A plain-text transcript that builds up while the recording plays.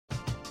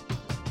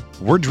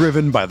We're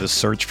driven by the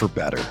search for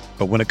better.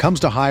 But when it comes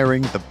to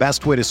hiring, the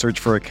best way to search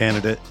for a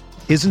candidate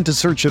isn't to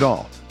search at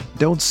all.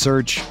 Don't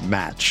search,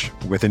 match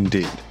with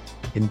Indeed.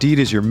 Indeed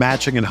is your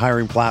matching and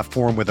hiring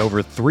platform with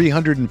over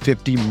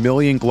 350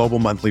 million global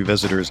monthly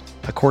visitors,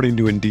 according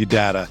to Indeed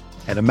data,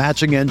 and a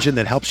matching engine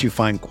that helps you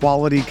find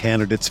quality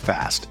candidates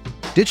fast.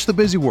 Ditch the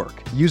busy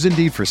work. Use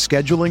Indeed for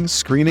scheduling,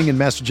 screening, and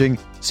messaging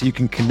so you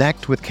can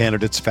connect with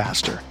candidates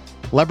faster.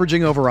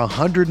 Leveraging over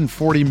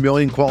 140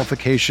 million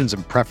qualifications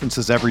and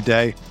preferences every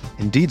day,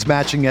 Indeed's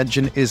matching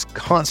engine is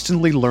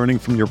constantly learning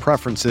from your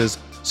preferences,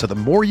 so the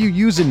more you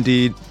use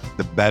Indeed,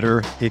 the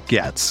better it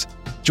gets.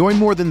 Join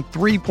more than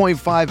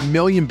 3.5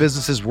 million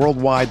businesses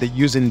worldwide that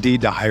use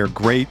Indeed to hire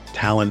great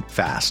talent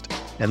fast.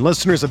 And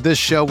listeners of this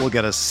show will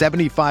get a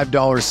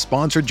 $75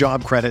 sponsored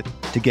job credit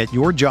to get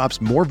your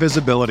jobs more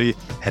visibility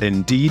at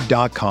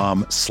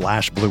Indeed.com/Blue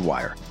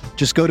Wire.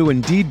 Just go to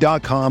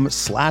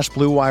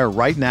Indeed.com/Blue Wire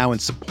right now and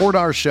support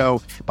our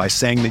show by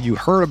saying that you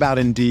heard about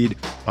Indeed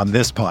on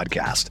this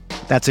podcast.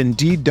 That's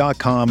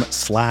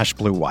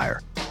Indeed.com/Blue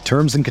Wire.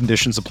 Terms and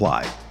conditions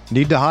apply.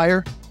 Need to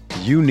hire?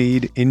 You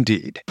need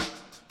Indeed.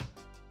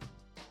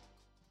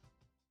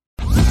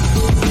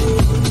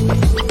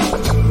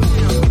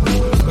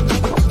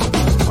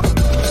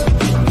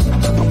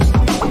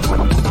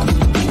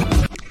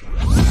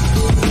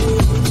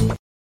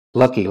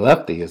 Lucky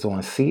Lefty is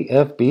on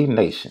CFB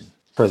Nation,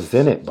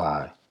 presented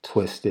by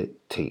Twisted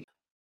Tea.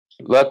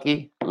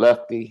 Lucky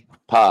Lefty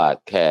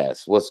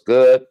Podcast. What's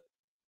good?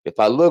 If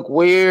I look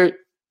weird,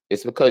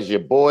 it's because your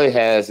boy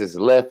has his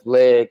left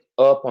leg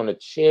up on a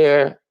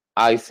chair,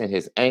 icing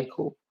his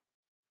ankle.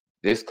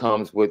 This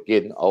comes with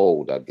getting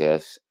old, I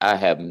guess. I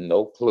have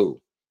no clue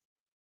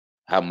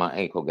how my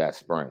ankle got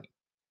sprained.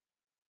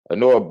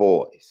 Notre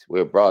Boys,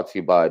 we're brought to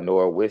you by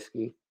Notre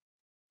Whiskey.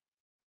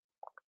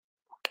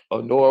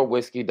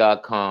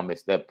 NoreWhiskey.com.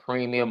 It's that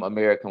premium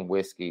American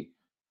whiskey.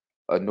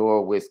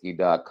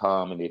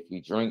 NoreWhiskey.com. And if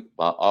you drink,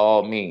 by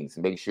all means,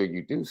 make sure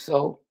you do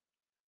so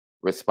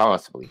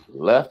responsibly.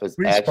 Left is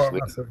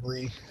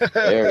responsibly.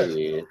 There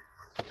he is.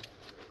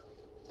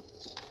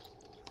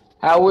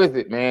 How is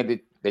it, man?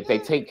 Did they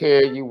take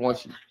care of you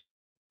once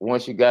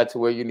you got to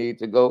where you need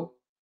to go?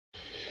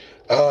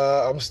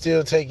 I'm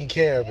still taking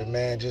care of it,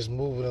 man. Just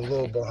moving a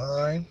little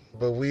behind,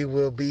 but we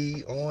will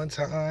be on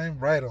time,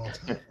 right on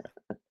time.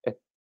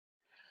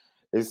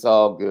 It's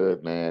all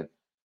good, man.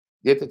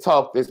 Get to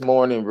talk this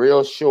morning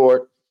real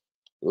short.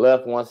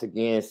 Left once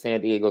again,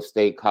 San Diego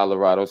State,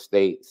 Colorado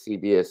State,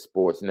 CBS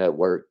Sports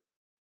Network.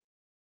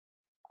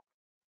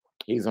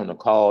 He's on the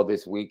call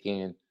this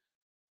weekend.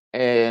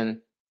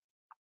 And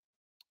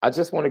I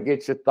just want to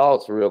get your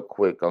thoughts real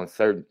quick on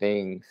certain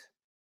things.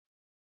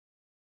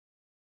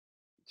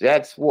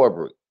 Jack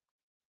Swarbrick.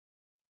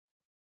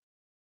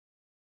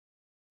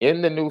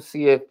 In the new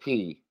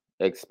CFP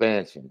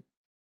expansion,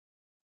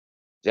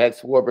 Jack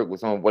Swarbrick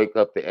was on Wake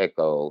Up the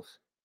Echoes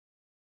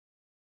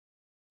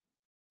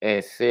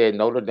and said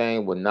Notre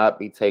Dame would not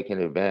be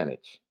taking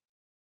advantage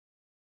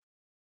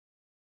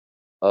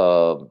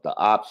of the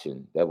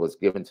option that was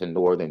given to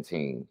Northern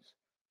teams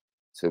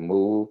to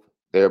move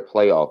their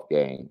playoff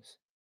games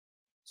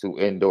to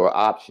indoor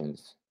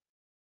options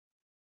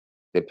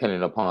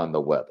depending upon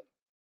the weather.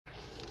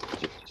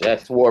 Jack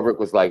Swarbrick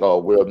was like, oh,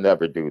 we'll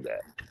never do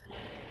that.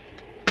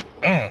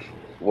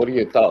 What are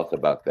your thoughts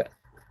about that?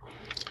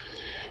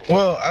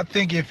 Well, I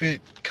think if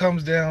it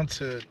comes down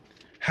to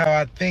how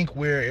I think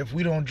where if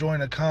we don't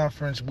join a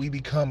conference, we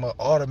become an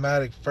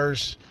automatic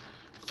first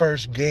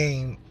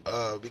game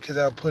because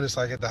that would put us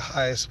like at the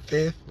highest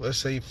fifth, let's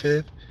say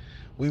fifth.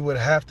 We would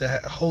have to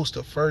host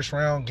a first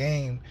round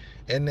game,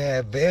 and the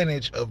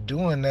advantage of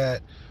doing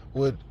that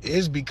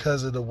is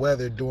because of the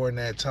weather during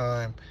that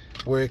time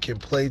where it can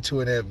play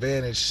to an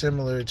advantage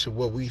similar to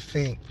what we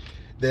think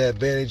the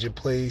advantage it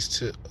plays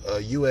to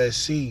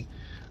USC.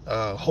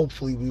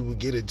 Hopefully we would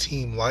get a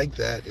team like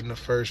that in the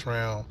first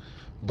round,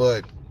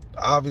 but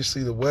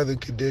obviously the weather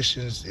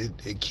conditions,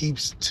 it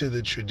keeps to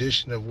the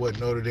tradition of what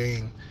Notre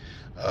Dame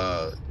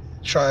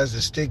tries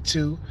to stick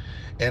to.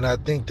 And I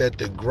think that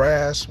the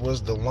grass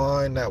was the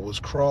line that was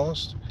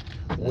crossed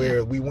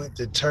where we went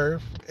to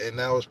turf, and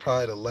that was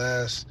probably the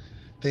last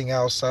thing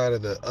outside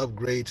of the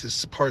upgrade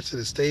to parts of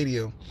the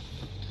stadium.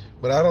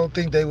 But I don't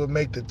think they would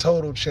make the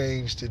total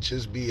change to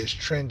just be as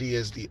trendy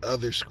as the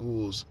other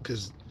schools,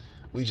 because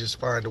we just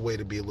find a way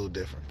to be a little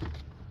different.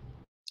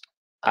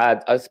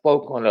 I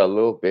spoke on it a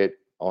little bit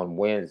on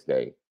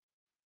Wednesday,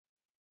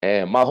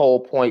 and my whole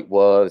point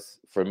was,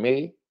 for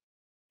me,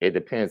 it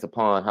depends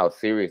upon how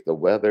serious the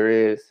weather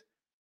is,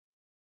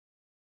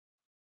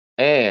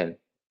 and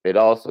it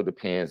also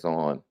depends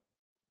on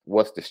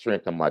what's the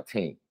strength of my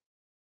team.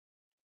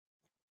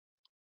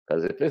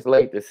 Because if it's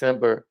late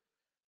December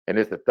and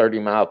it's a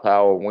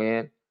 30-mile-per-hour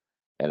wind,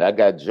 and I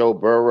got Joe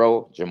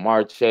Burrow,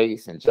 Jamar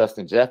Chase, and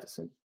Justin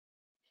Jefferson,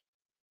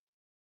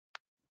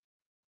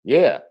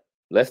 yeah,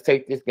 let's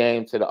take this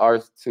game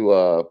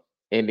to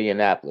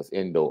Indianapolis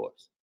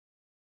indoors,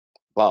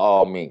 by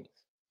all means.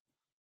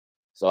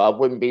 So I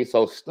wouldn't be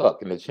so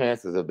stuck. And the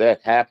chances of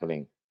that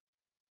happening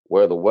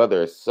where the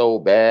weather is so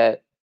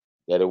bad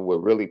that it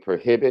would really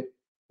prohibit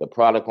the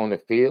product on the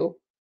field,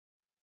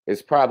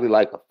 it's probably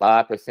like a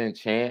 5%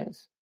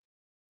 chance.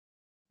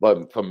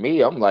 But for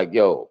me, I'm like,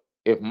 yo,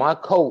 if my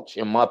coach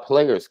and my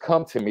players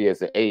come to me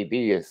as an AD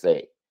and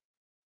say,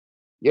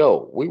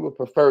 yo, we would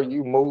prefer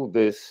you move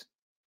this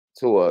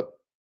to a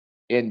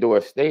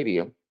indoor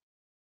stadium,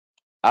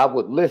 I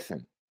would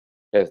listen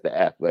as the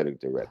athletic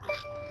director.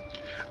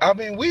 I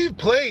mean, we've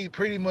played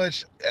pretty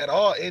much at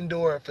all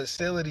indoor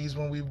facilities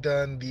when we've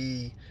done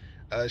the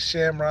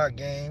Shamrock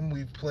game.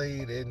 We've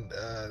played in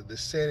the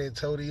San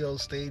Antonio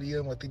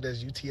Stadium. I think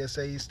that's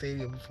UTSA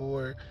Stadium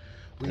before.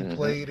 We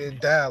played in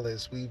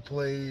Dallas. We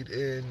played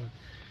in,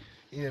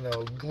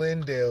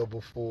 Glendale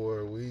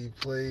before. We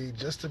played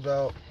just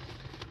about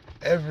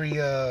every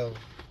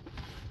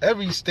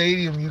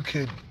stadium you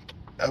could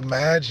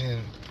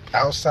imagine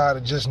outside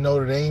of just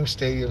Notre Dame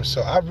Stadium.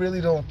 So I really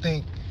don't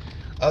think,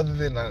 other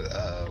than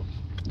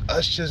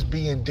us just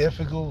being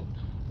difficult,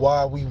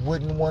 why we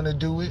wouldn't want to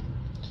do it.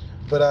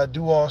 But I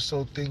do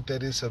also think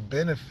that it's a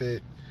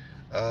benefit.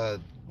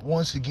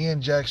 Once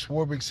again, Jack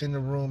Swarbrick's in the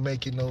room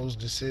making those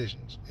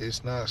decisions.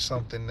 It's not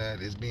something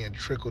that is being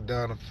trickled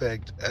down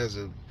effect as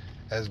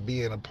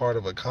being a part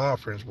of a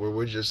conference where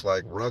we're just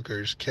like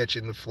Rutgers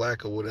catching the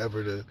flack or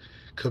whatever the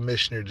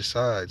commissioner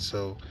decides.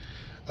 So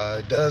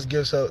it does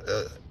gives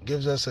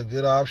us a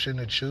good option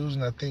to choose,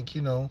 and I think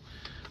the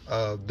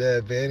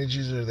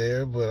advantages are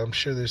there, but I'm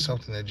sure there's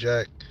something that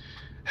Jack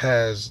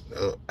has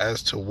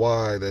as to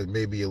why that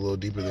may be a little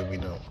deeper than we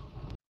know.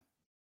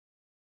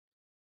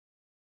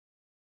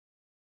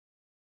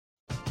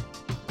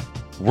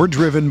 We're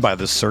driven by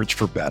the search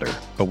for better.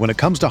 But when it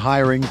comes to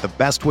hiring, the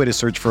best way to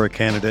search for a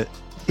candidate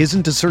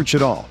isn't to search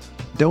at all.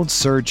 Don't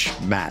search,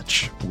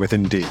 match with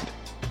Indeed.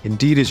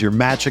 Indeed is your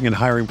matching and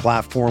hiring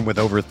platform with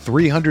over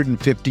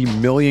 350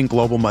 million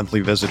global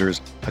monthly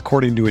visitors,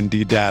 according to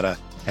Indeed data,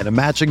 and a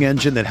matching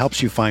engine that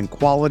helps you find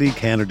quality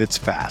candidates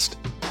fast.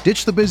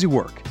 Ditch the busy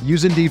work.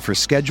 Use Indeed for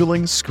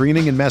scheduling,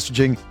 screening, and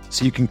messaging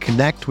so you can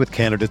connect with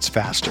candidates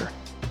faster.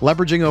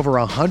 Leveraging over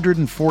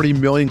 140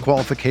 million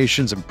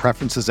qualifications and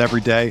preferences every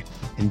day,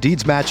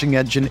 Indeed's matching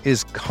engine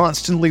is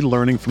constantly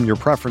learning from your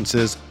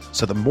preferences,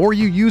 so the more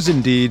you use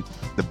Indeed,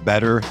 the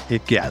better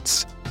it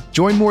gets.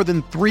 Join more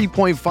than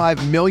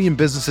 3.5 million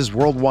businesses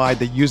worldwide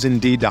that use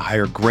Indeed to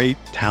hire great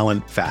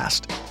talent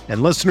fast.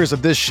 And listeners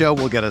of this show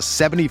will get a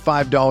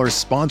 $75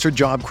 sponsored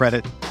job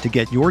credit to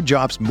get your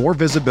jobs more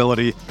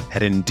visibility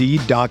at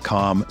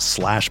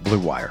Indeed.com/Blue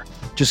Wire.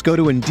 Just go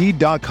to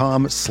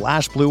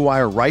Indeed.com/Blue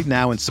Wire right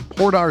now and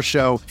support our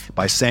show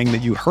by saying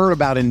that you heard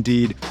about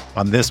Indeed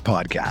on this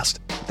podcast.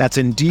 That's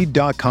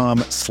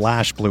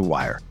Indeed.com/Blue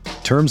Wire.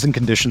 Terms and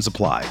conditions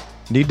apply.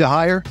 Need to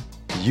hire?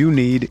 You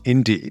need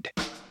Indeed.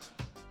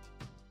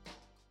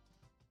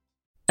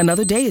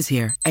 Another day is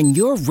here, and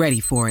you're ready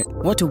for it.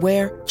 What to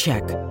wear?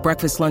 Check.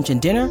 Breakfast, lunch, and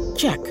dinner?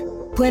 Check.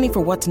 Planning for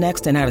what's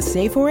next and how to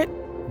save for it?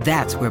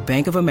 That's where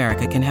Bank of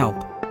America can help.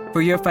 For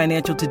your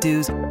financial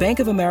to-dos, Bank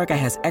of America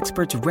has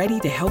experts ready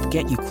to help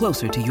get you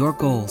closer to your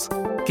goals.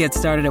 Get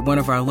started at one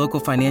of our local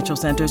financial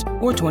centers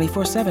or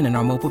 24/7 in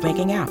our mobile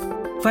banking app.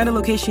 Find a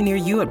location near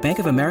you at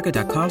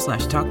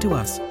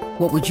bankofamerica.com/talktous.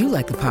 What would you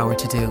like the power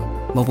to do?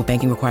 Mobile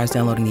banking requires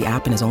downloading the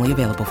app and is only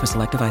available for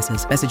select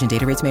devices. Message and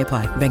data rates may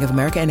apply. Bank of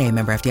America NA,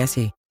 member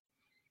FDIC.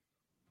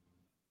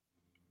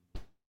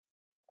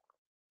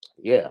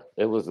 Yeah,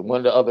 it was one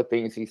of the other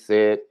things he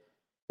said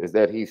is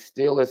that he's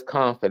still as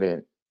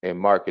confident in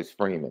Marcus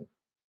Freeman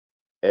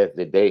as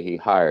the day he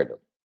hired him.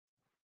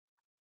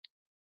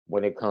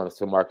 When it comes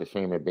to Marcus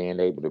Freeman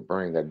being able to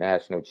bring a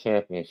national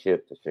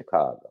championship to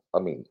Chicago. I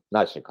mean,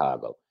 not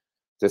Chicago,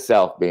 to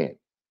South Bend.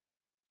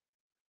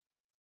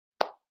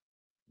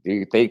 Do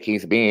you think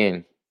he's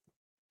being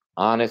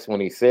honest when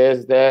he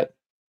says that?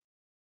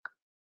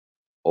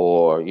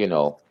 Or,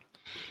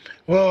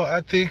 Well,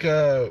 I think,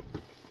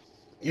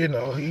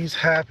 he's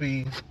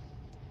happy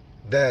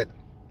that,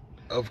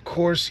 of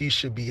course, he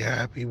should be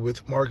happy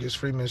with Marcus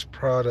Freeman's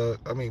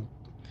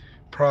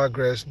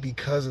progress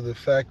because of the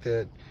fact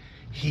that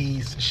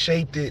he's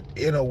shaped it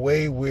in a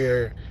way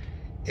where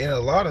in a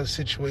lot of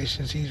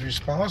situations he's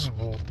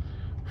responsible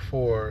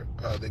for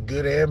the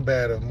good and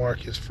bad of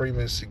Marcus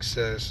Freeman's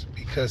success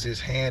because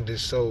his hand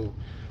is so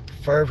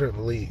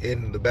fervently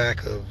in the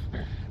back of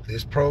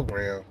this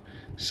program.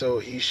 So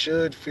he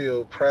should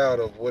feel proud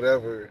of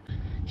whatever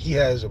he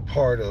has a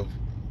part of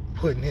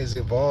putting his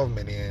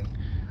involvement in.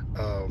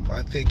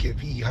 I think if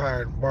he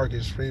hired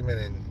Marcus Freeman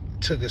and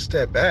took a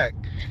step back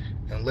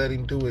and let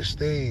him do his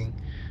thing,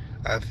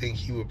 I think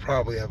he would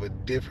probably have a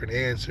different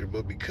answer.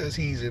 But because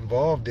he's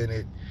involved in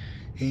it,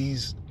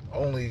 he's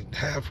only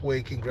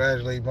halfway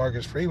congratulating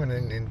Marcus Freeman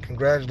and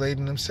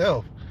congratulating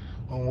himself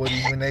on what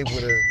he's been able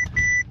to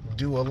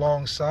do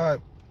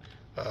alongside,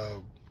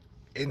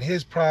 in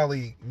his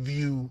probably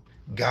view,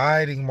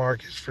 guiding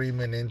Marcus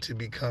Freeman into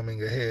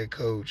becoming a head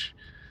coach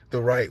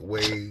the right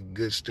way,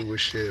 good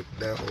stewardship,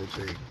 that whole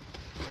thing.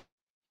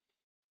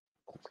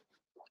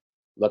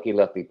 Lucky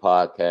Lefty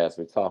podcast,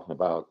 we're talking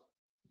about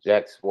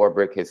Jack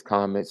Swarbrick, his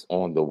comments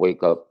on the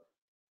Wake Up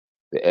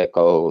the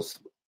Echoes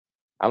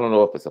I don't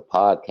know if it's a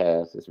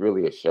podcast. It's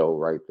really a show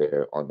right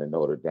there on the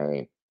Notre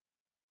Dame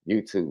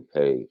YouTube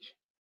page.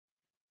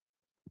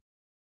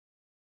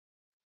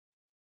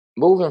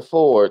 Moving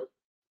forward,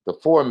 the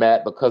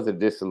format, because of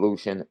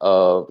dissolution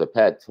of the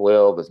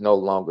Pac-12, is no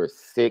longer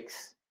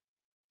 6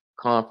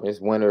 conference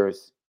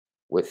winners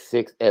with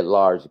 6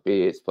 at-large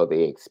bids for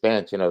the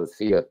expansion of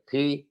the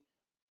CFP.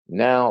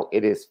 Now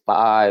it is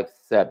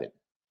 5-7.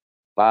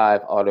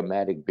 5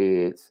 automatic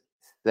bids,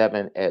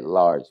 7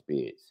 at-large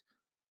bids.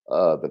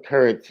 The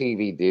current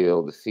TV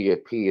deal, the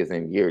CFP, is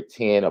in year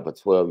 10 of a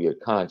 12-year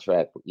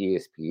contract with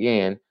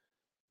ESPN.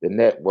 The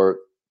network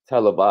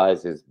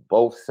televises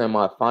both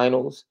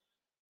semifinals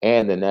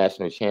and the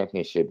national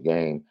championship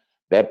game.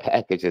 That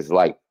package is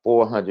like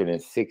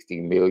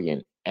 $460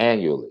 million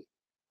annually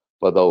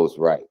for those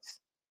rights.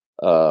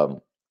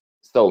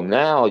 So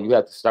now you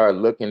have to start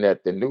looking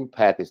at the new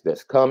package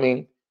that's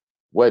coming.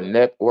 What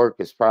network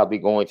is probably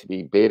going to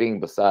be bidding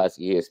besides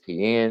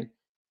ESPN?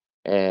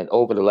 And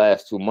over the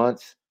last 2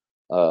 months,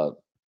 all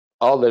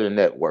of the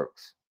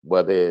networks,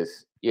 whether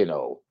it's,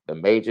 the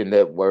major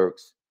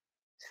networks,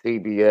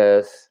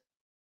 CBS,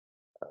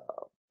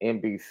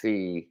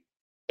 NBC,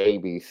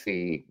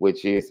 ABC,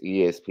 which is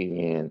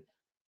ESPN,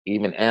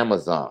 even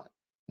Amazon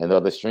and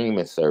other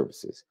streaming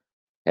services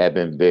have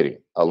been bidding,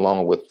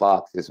 along with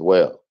Fox as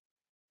well.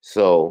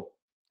 So,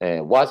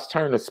 and watch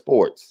Turner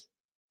Sports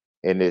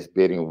in this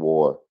bidding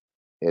war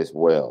as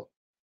well.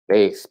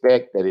 They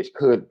expect that it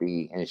could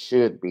be and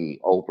should be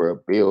over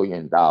 $1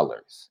 billion,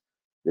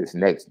 this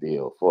next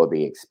deal for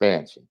the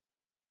expansion,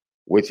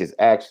 which is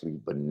actually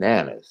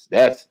bananas.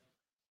 That's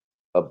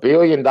 $1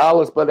 billion,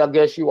 but I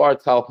guess you are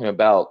talking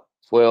about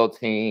 12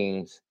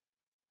 teams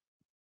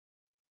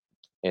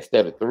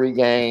instead of 3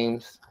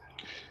 games.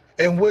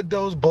 And would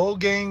those bowl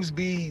games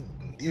be,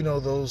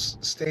 those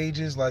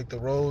stages, like the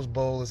Rose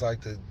Bowl is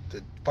like the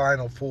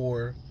Final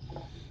Four,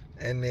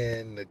 and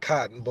then the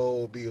Cotton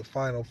Bowl would be a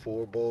Final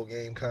Four bowl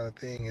game kind of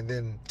thing, and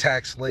then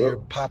Tax Slayer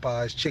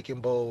Popeye's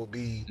Chicken Bowl would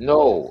be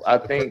No, I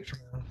think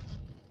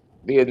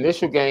the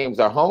initial games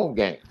are home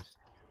games.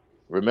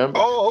 Remember?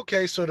 Oh,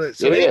 okay. So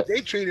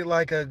they treat it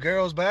like a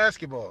girls'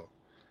 basketball.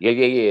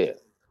 Yeah.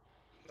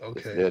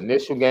 Okay. The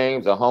initial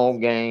games are home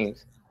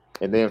games,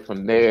 and then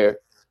from there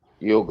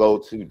you'll go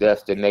to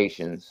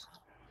destinations.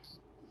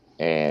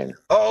 And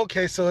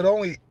okay. So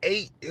it'll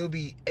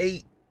be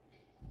 8,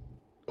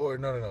 or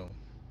no.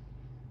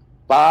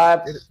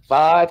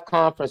 5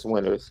 conference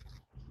winners,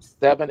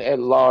 7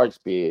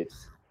 at-large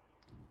bids,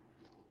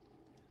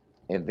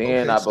 and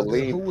then I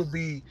believe who would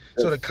be?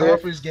 So the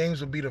conference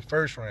games would be the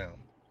first round,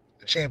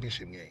 the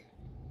championship game.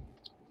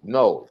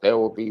 No, there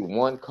will be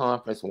one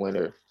conference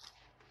winner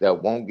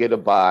that won't get a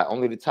bye.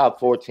 Only the top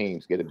 4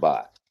 teams get a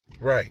bye.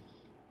 Right.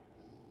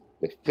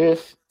 The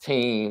 5th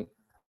team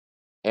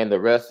and the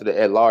rest of the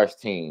at-large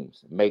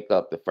teams make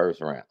up the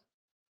first round.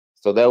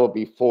 So there will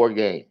be 4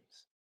 games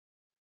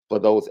for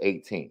those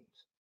 8 teams.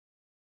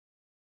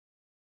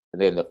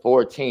 And then the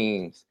 4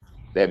 teams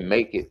that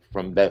make it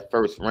from that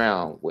first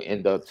round will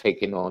end up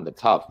taking on the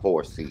top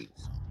 4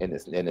 seeds in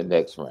the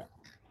next round.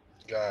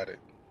 Got it.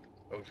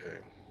 Okay.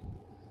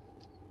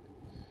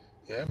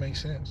 Yeah, that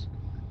makes sense.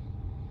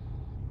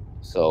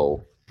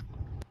 So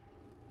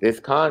this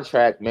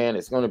contract, man,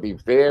 is going to be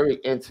very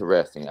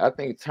interesting. I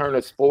think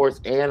Turner Sports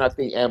and I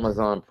think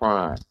Amazon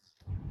Prime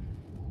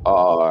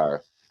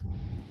are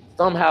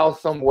somehow,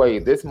 some way,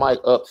 this might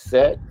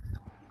upset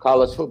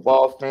college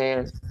football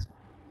fans,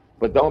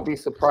 but don't be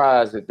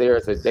surprised if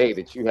there's a day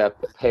that you have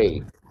to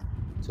pay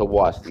to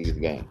watch these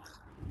games.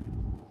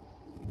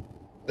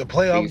 The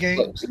playoff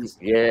games?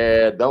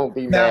 Don't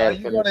be now,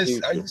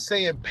 mad. Are you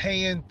saying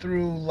paying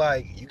through,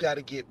 like, you got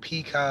to get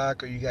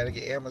Peacock or you got to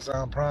get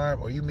Amazon Prime,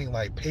 or you mean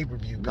like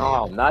pay-per-view?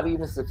 No, not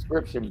even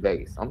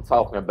subscription-based. I'm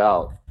talking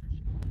about,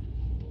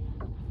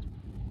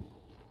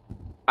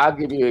 I'll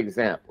give you an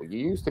example. You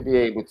used to be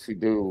able to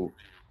do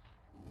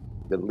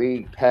the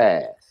League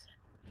Pass.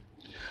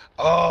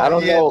 Oh, I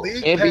don't know,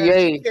 League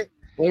NBA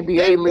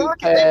League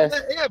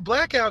Pass. They have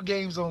blackout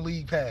games on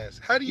League Pass.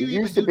 How do you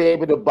used to be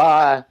able to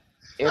buy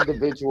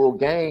individual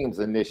games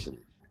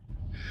initially.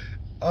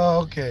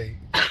 Oh, okay.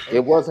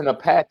 It wasn't a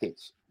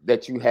package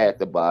that you had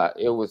to buy.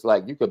 It was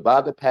like you could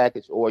buy the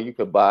package or you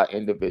could buy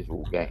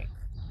individual games.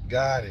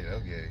 Got it.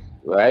 Okay.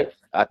 Right?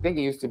 I think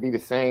it used to be the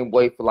same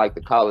way for like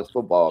the college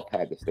football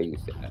package they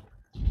used to have.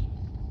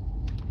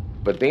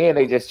 But then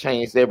they just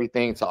changed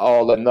everything to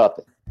all or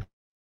nothing.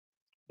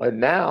 But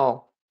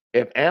now,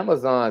 if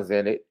Amazon's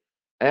in it,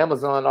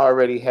 Amazon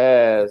already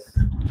has,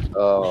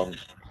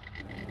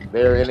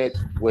 they're in it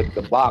with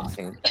the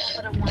boxing.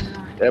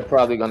 They're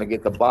probably going to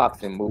get the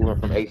boxing moving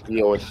from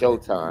HBO and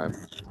Showtime.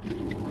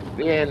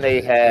 Then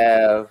they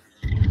have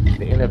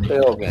the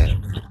NFL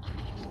games.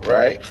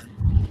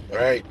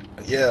 Right?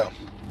 Yeah.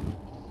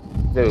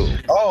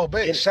 Dude. Oh,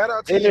 but shout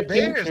out to your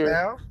Bears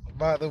now,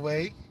 by the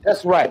way.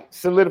 That's right.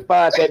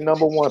 Solidified that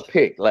number 1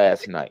 pick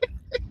last night.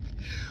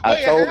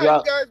 I told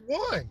y'all. You guys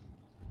won.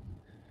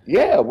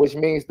 Yeah, which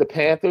means the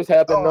Panthers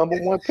have the number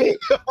 1 pick.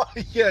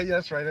 Yeah,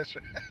 that's right.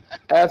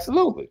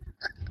 Absolutely.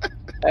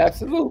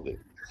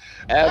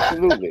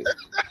 Absolutely.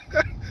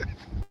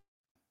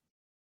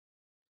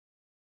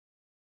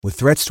 With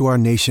threats to our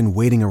nation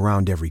waiting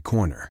around every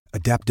corner,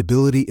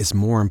 adaptability is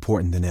more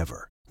important than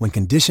ever. When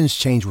conditions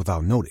change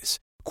without notice,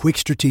 quick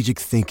strategic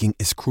thinking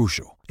is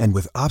crucial. And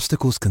with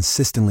obstacles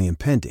consistently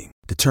impending,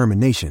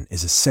 determination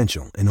is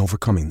essential in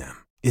overcoming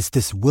them. It's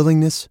this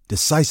willingness,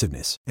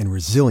 decisiveness, and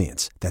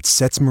resilience that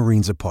sets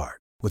Marines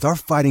apart. With our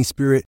fighting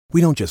spirit, we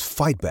don't just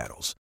fight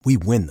battles, we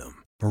win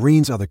them.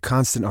 Marines are the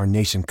constant our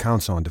nation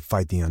counts on to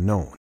fight the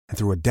unknown. And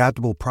through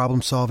adaptable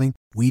problem solving,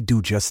 we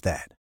do just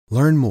that.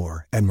 Learn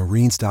more at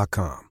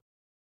marines.com.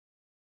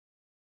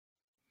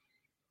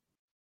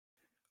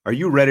 Are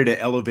you ready to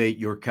elevate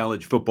your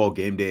college football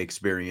game day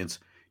experience?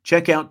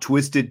 Check out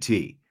Twisted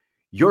Tea,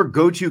 your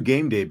go-to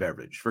game day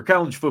beverage for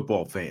college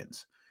football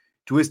fans.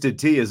 Twisted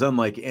Tea is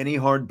unlike any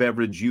hard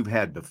beverage you've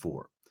had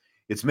before.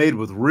 It's made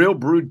with real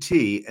brewed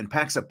tea and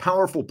packs a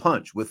powerful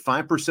punch with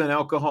 5%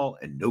 alcohol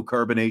and no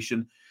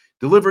carbonation,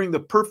 delivering the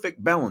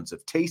perfect balance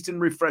of taste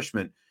and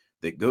refreshment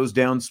that goes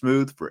down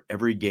smooth for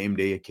every game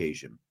day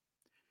occasion.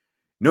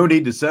 No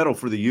need to settle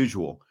for the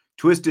usual.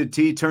 Twisted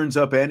Tea turns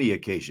up any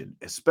occasion,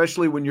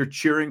 especially when you're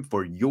cheering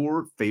for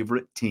your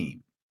favorite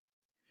team.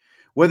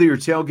 Whether you're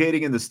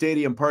tailgating in the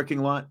stadium parking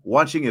lot,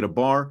 watching at a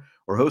bar,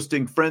 or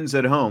hosting friends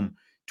at home,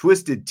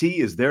 Twisted Tea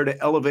is there to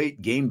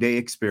elevate game day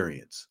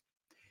experience.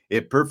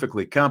 It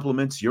perfectly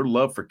complements your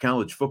love for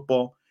college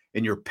football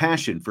and your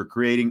passion for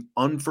creating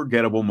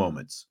unforgettable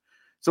moments.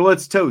 So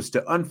let's toast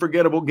to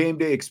unforgettable game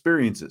day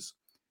experiences.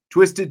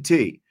 Twisted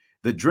Tea,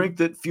 the drink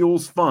that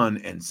fuels fun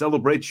and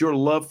celebrates your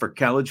love for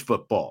college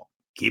football.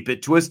 Keep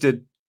it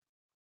twisted.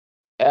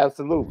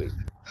 Absolutely.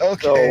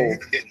 Okay.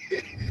 So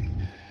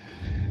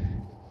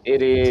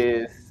it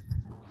is,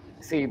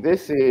 see,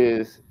 this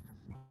is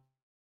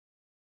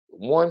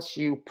once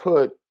you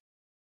put,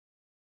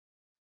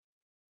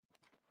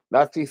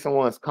 I see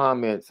someone's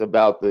comments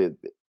about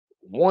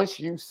once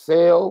you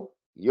sell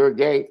your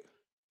game,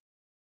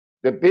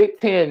 the Big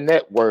Ten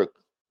Network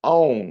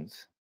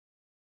owns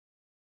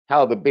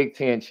how the Big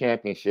Ten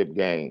championship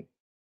game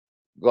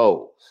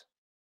goes.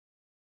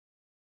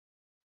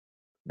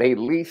 They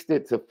leased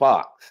it to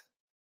Fox.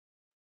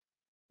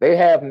 They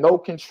have no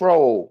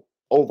control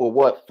over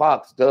what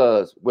Fox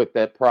does with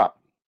that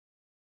property.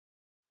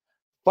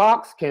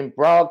 Fox can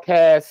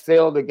broadcast,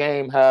 sell the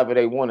game however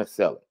they want to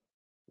sell it.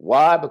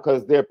 Why?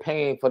 Because they're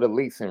paying for the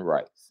leasing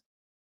rights.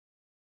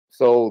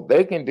 So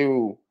they can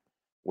do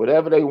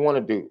whatever they want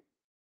to do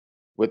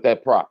with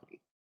that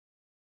property.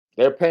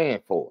 They're paying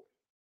for it.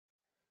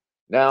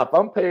 Now, if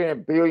I'm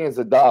paying billions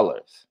of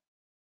dollars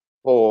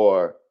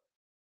for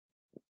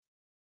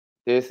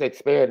this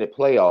expanded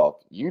playoff,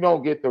 you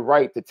don't get the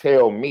right to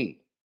tell me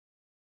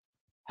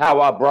how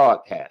I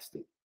broadcast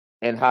it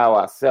and how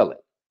I sell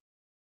it.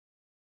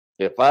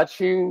 If I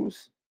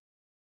choose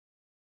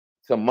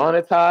to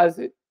monetize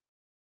it,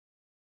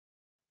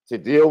 to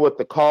deal with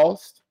the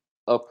cost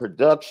of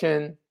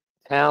production,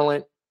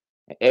 talent,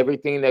 and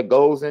everything that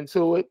goes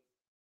into it,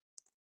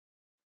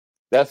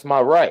 that's my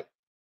right.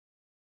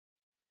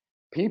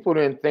 People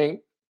didn't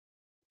think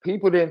the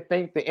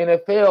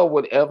NFL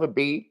would ever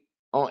be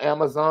on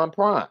Amazon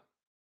Prime,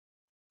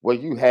 where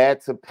you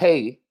had to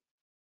pay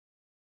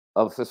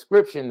a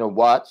subscription to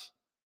watch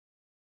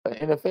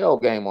an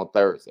NFL game on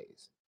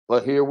Thursdays.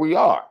 But here we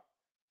are.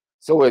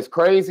 So as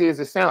crazy as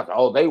it sounds,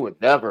 oh, they would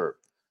never,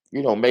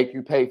 make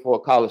you pay for a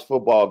college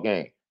football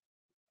game.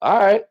 All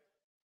right.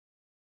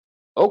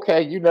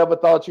 Okay, you never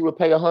thought you would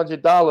pay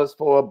 $100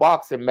 for a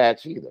boxing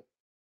match either.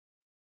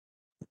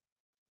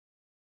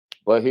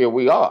 But here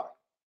we are.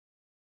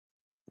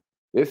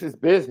 This is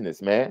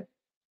business, man.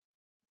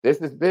 This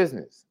is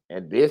business.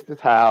 And this is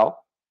how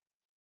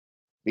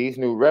these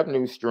new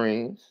revenue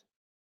streams,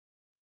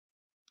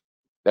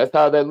 that's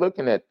how they're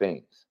looking at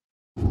things.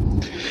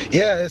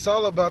 Yeah, it's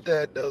all about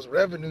those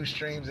revenue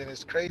streams, and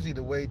it's crazy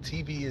the way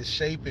TV is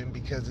shaping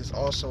because it's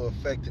also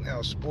affecting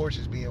how sports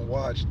is being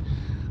watched.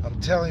 I'm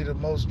telling you, the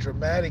most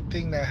dramatic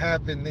thing that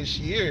happened this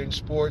year in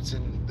sports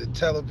and the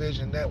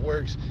television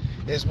networks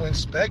is when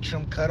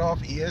Spectrum cut off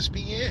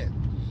ESPN.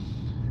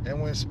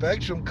 And when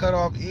Spectrum cut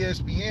off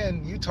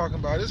ESPN, you talking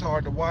about it's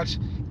hard to watch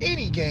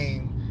any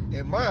game,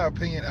 in my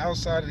opinion,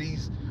 outside of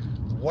these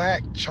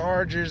whack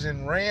Chargers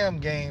and Ram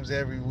games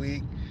every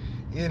week.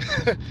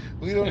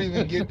 We don't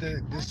even get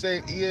the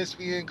same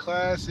ESPN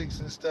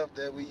classics and stuff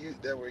that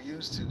we're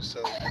used to.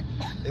 So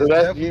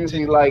that's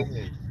usually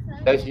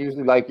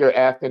like your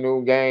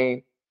afternoon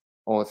game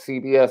on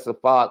CBS or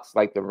Fox,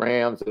 like the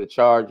Rams or the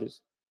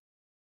Chargers.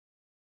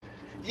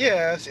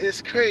 Yeah,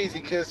 it's crazy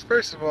because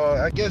first of all,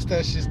 I guess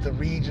that's just the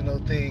regional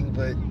thing,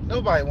 but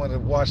nobody want to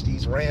watch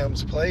these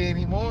Rams play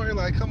anymore.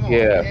 Like, come on,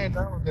 man,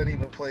 Donald doesn't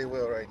even play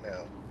well right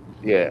now.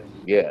 Yeah,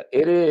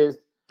 it is,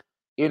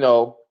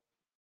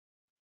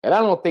 and I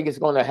don't think it's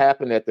going to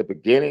happen at the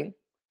beginning,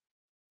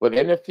 but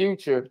in the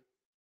future,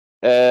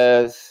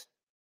 as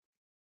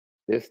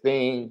this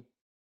thing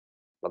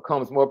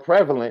becomes more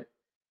prevalent,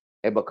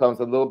 it becomes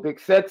a little bit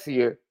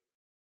sexier.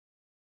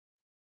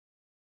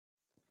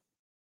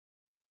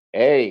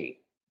 Hey,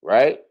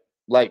 right?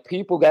 Like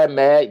people got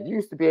mad. You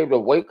used to be able to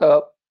wake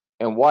up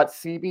and watch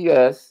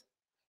CBS,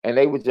 and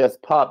they would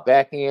just pop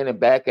back in and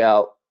back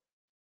out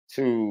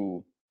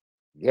to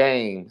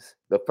games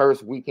the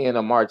first weekend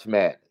of March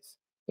Madness,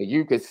 and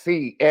you could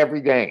see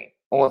every game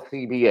on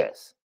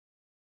CBS.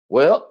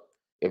 Well,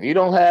 if you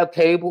don't have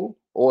cable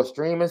or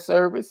streaming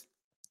service,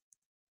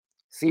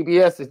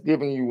 CBS is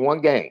giving you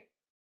one game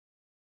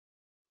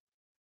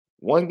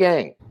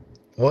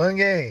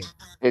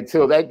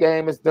until that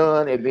game is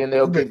done, and then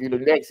they'll give you the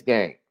next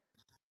game,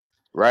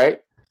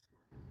 right?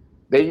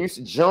 They used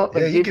to jump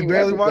Yeah, and you give can you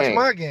barely every watch game.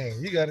 my game.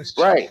 You got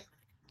to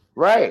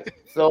right.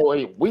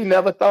 So we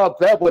never thought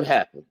that would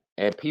happen,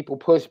 and people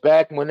pushed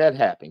back when that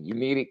happened. You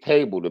needed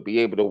cable to be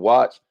able to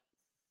watch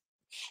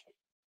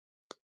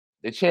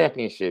the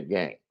championship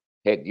game.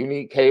 Heck, you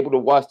need cable to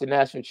watch the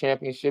national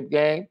championship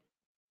game.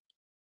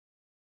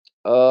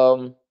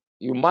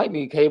 You might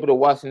need cable to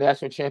watch the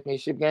national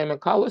championship game in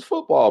college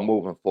football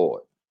moving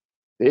forward.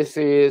 This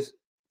is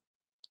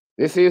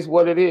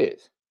what it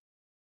is.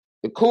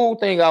 The cool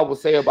thing I would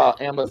say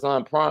about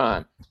Amazon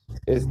Prime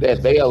is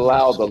that they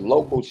allow the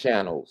local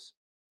channels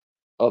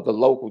of the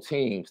local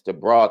teams to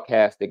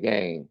broadcast the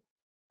game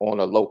on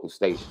a local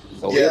station.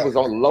 So it was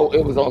on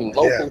local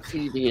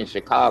TV in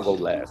Chicago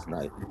last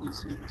night.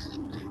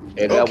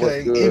 And that was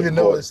Okay, good even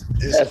though for it's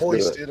that's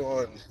hoisted good.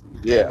 on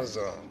Yeah.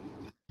 Amazon.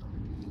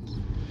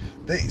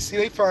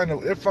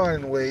 They're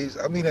finding ways.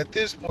 I mean, at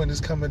this point, it's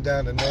coming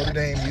down to Notre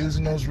Dame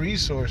using those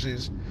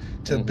resources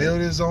to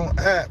build its own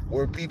app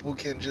where people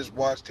can just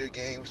watch their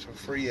games for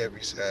free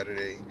every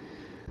Saturday.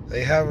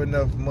 They have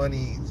enough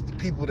money.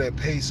 People that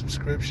pay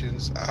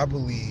subscriptions, I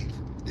believe,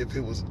 if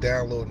it was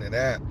downloading an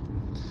app,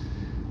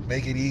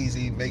 make it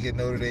easy, make it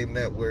Notre Dame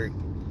Network,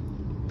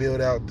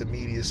 build out the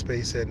media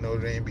space at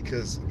Notre Dame,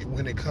 because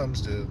when it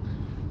comes to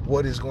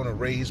what is going to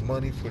raise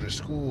money for the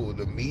school,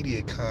 the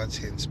media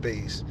content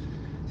space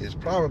is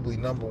probably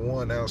number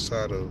one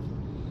outside of,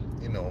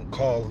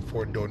 calling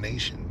for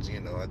donations.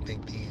 I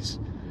think these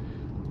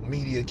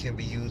media can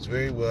be used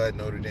very well at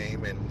Notre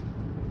Dame, and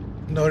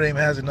Notre Dame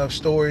has enough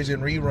stories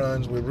and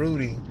reruns with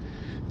Rudy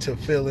to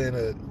fill in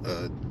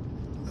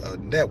a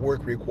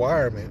network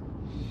requirement.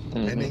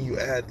 And then you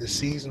add the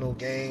seasonal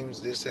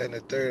games, this, that, and the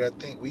third. I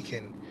think we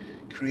can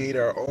create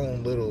our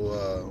own little,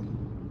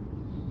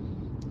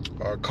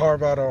 or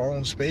carve out our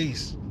own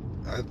space,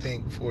 I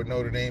think, for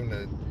Notre Dame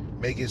to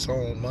make its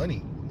own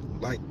money.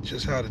 Like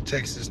just how the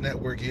Texas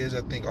network is,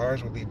 I think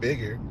ours will be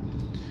bigger.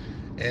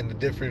 And the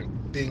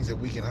different things that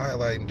we can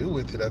highlight and do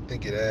with it, I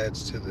think it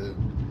adds to the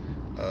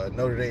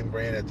Notre Dame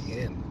brand at the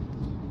end.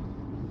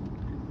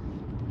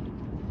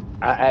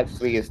 I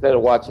actually, instead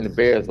of watching the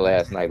Bears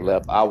last night,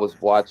 I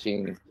was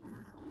watching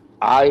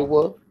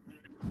Iowa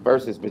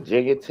versus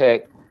Virginia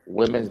Tech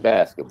women's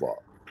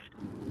basketball.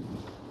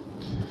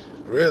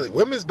 Really?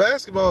 Women's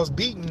basketball is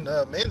beating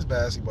men's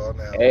basketball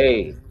now.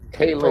 Hey,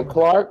 Caitlin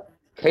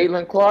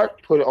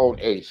Clark put on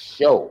a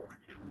show.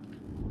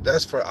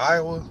 That's for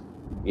Iowa?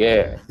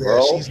 Yeah, bro.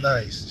 Yeah, she's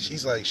nice.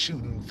 She's like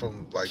shooting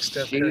from like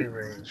Steph Curry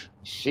range.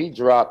 She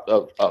dropped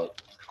a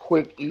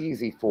quick,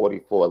 easy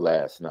 44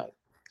 last night.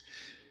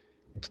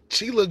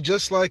 She looked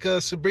just like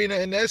Sabrina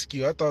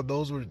Ionescu. I thought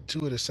those were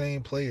two of the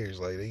same players.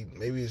 Like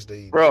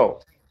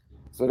Bro.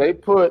 So they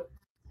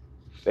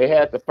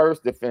had the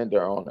first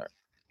defender on her.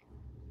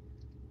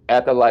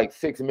 After like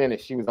 6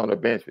 minutes, she was on the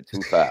bench with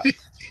 2 fouls.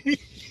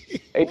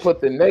 They put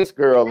the next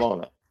girl on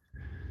her.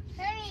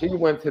 She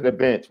went to the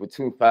bench with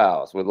 2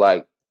 fouls with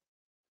like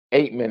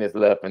 8 minutes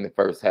left in the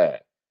first half.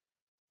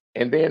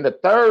 And then the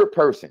third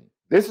person,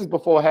 this is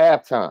before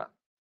halftime,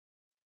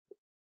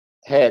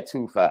 had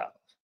 2 fouls.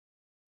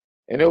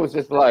 And it was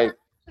just like,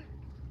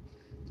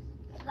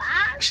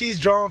 she's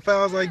drawing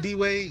fouls like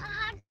D-Wade.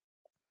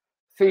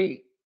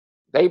 See,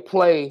 they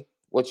play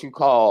what you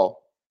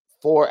call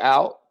 4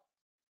 out,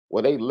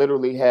 where they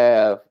literally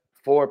have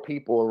 4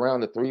 people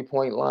around the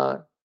 3-point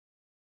line.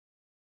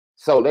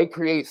 So they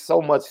create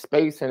so much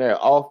space in their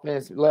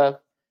offense left,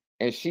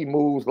 and she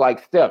moves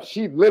like Steph.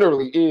 She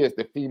literally is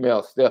the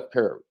female Steph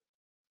Curry.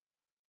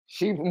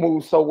 She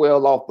moves so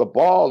well off the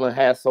ball and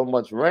has so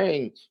much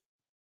range.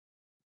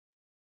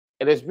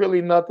 And there's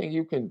really nothing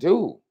you can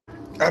do.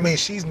 I mean,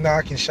 she's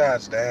knocking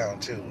shots down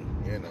too.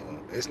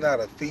 It's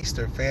not a feast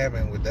or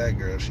famine with that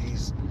girl.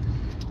 She's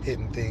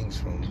hitting things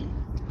from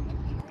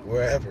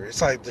wherever.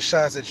 It's like the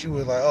shots that you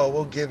were like, oh,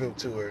 we'll give it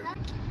to her.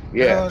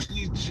 Yeah.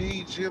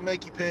 She'll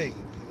make you pay.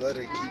 You let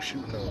her keep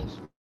shooting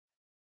those.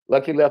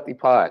 Lucky Lefty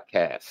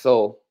podcast.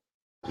 So,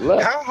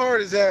 how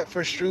hard is that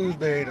for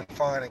Shrewsbury to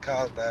find in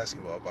college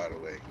basketball, by the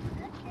way?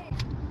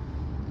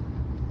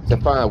 To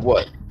find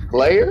what?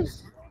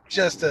 Players?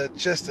 Just a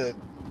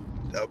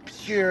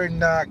pure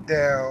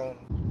knockdown,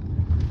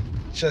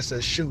 just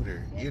a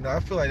shooter. I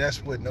feel like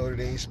that's what Notre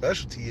Dame's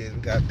specialty is. We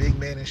got big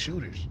men and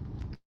shooters.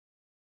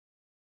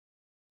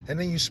 And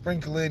then you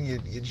sprinkle in your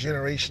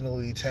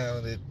generationally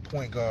talented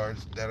point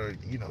guards that are,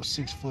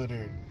 6 foot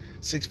or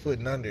 6 foot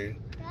and under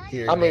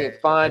here. I mean,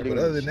 finding.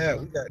 But other than that,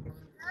 we got.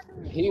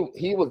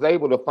 He was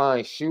able to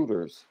find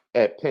shooters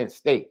at Penn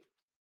State.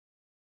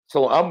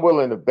 So I'm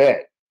willing to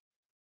bet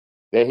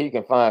that he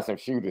can find some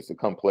shooters to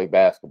come play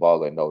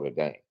basketball at Notre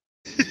Dame.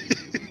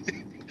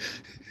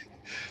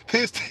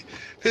 Pitt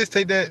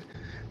take that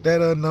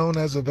unknown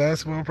as a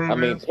basketball program.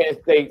 I mean,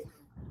 Penn State's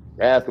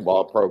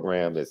basketball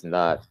program is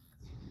not,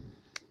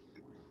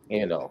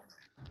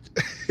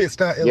 it's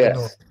not yes,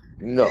 Illinois.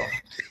 No.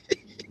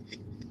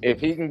 If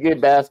he can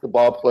get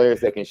basketball players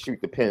that can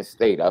shoot to Penn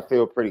State, I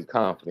feel pretty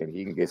confident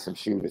he can get some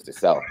shooters to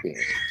South Bend.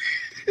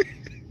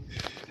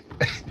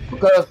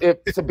 Because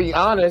to be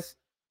honest,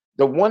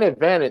 the one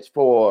advantage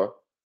for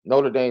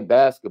Notre Dame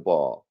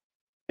basketball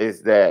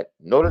is that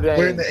Notre Dame.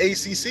 We're in the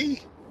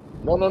ACC.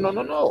 No. Notre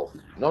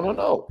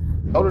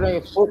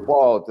Dame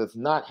football does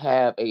not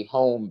have a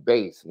home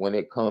base when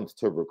it comes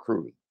to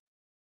recruiting.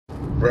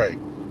 Right.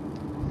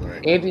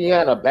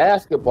 Indiana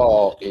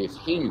basketball is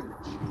huge.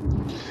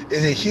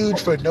 Is it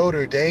huge for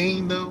Notre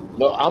Dame though?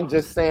 No, I'm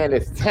just saying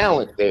it's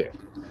talent there.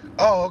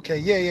 Oh, okay,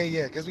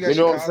 yeah. Because we got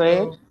Chicago, what I'm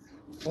saying?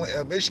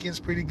 Michigan's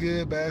pretty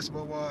good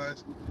basketball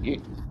wise.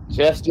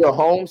 Just your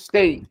home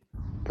state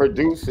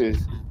produces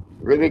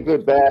really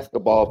good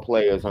basketball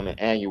players on an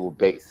annual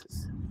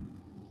basis.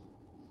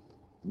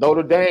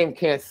 Notre Dame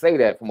can't say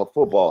that from a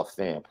football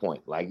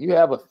standpoint. Like you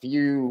have a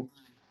few,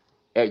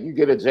 you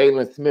get a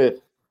Jalen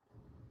Smith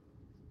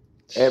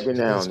every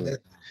now and then.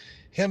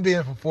 Him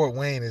being from Fort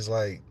Wayne is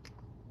like,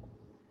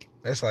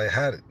 that's like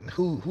how do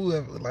you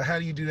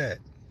do that?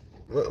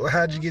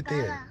 How'd you get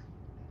there?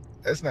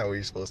 That's not where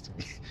you're supposed to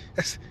be.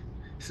 It's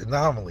an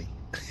anomaly.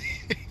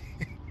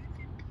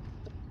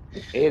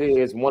 It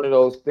is one of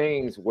those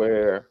things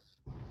where,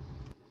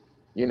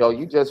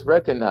 you just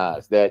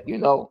recognize that,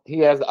 he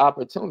has the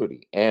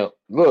opportunity. And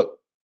look,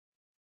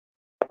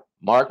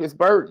 Marcus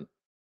Burton,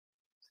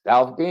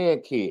 South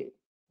Bend kid,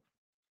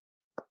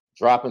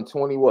 dropping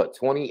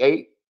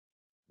 28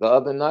 the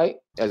other night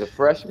as a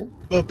freshman.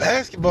 But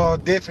basketball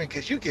different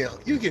because you can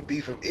be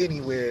from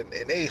anywhere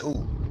and they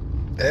hoop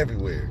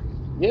everywhere.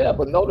 Yeah,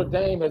 but Notre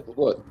Dame is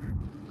what?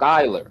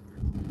 Skyler,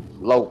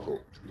 local.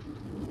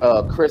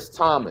 Chris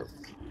Thomas,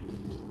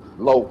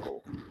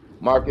 local.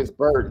 Marcus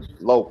Burton,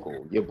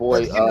 local. Your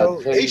boy they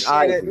toe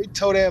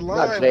that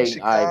line. Not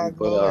Jaden Ivey,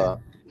 but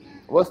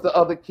what's the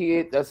other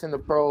kid that's in the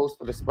pros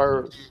for the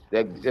Spurs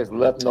that just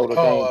left Notre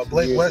Dame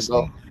 2 years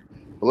ago?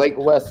 Blake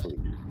Wesley.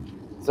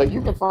 So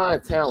you can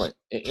find talent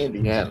in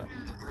Indiana.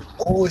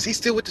 Oh, is he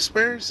still with the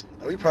Spurs?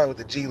 Or he probably with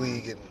the G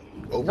League and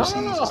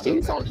overseas?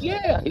 No,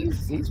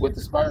 he's with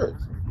the Spurs.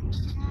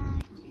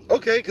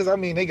 Okay, because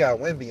they got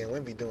Wemby and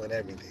Wemby doing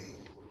everything.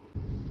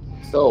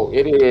 So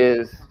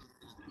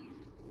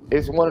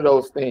it's one of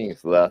those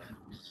things, Left.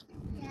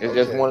 It's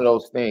just one of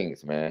those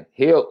things, man.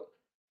 He's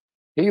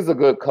a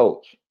good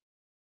coach.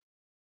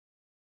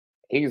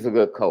 He's a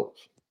good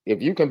coach.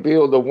 If you can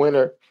build a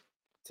winner,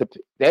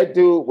 that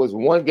dude was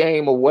one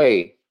game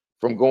away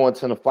from going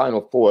to the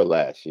Final Four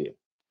last year.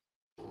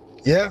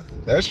 Yeah,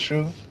 that's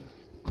true.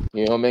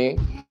 You know what I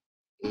mean?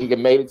 He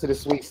made it to the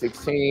Sweet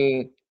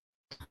 16.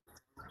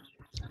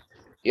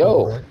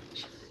 Yo.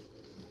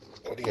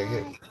 What do you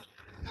get?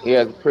 He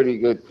has a pretty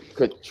good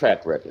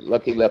track record.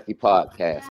 Lucky Lefty podcast.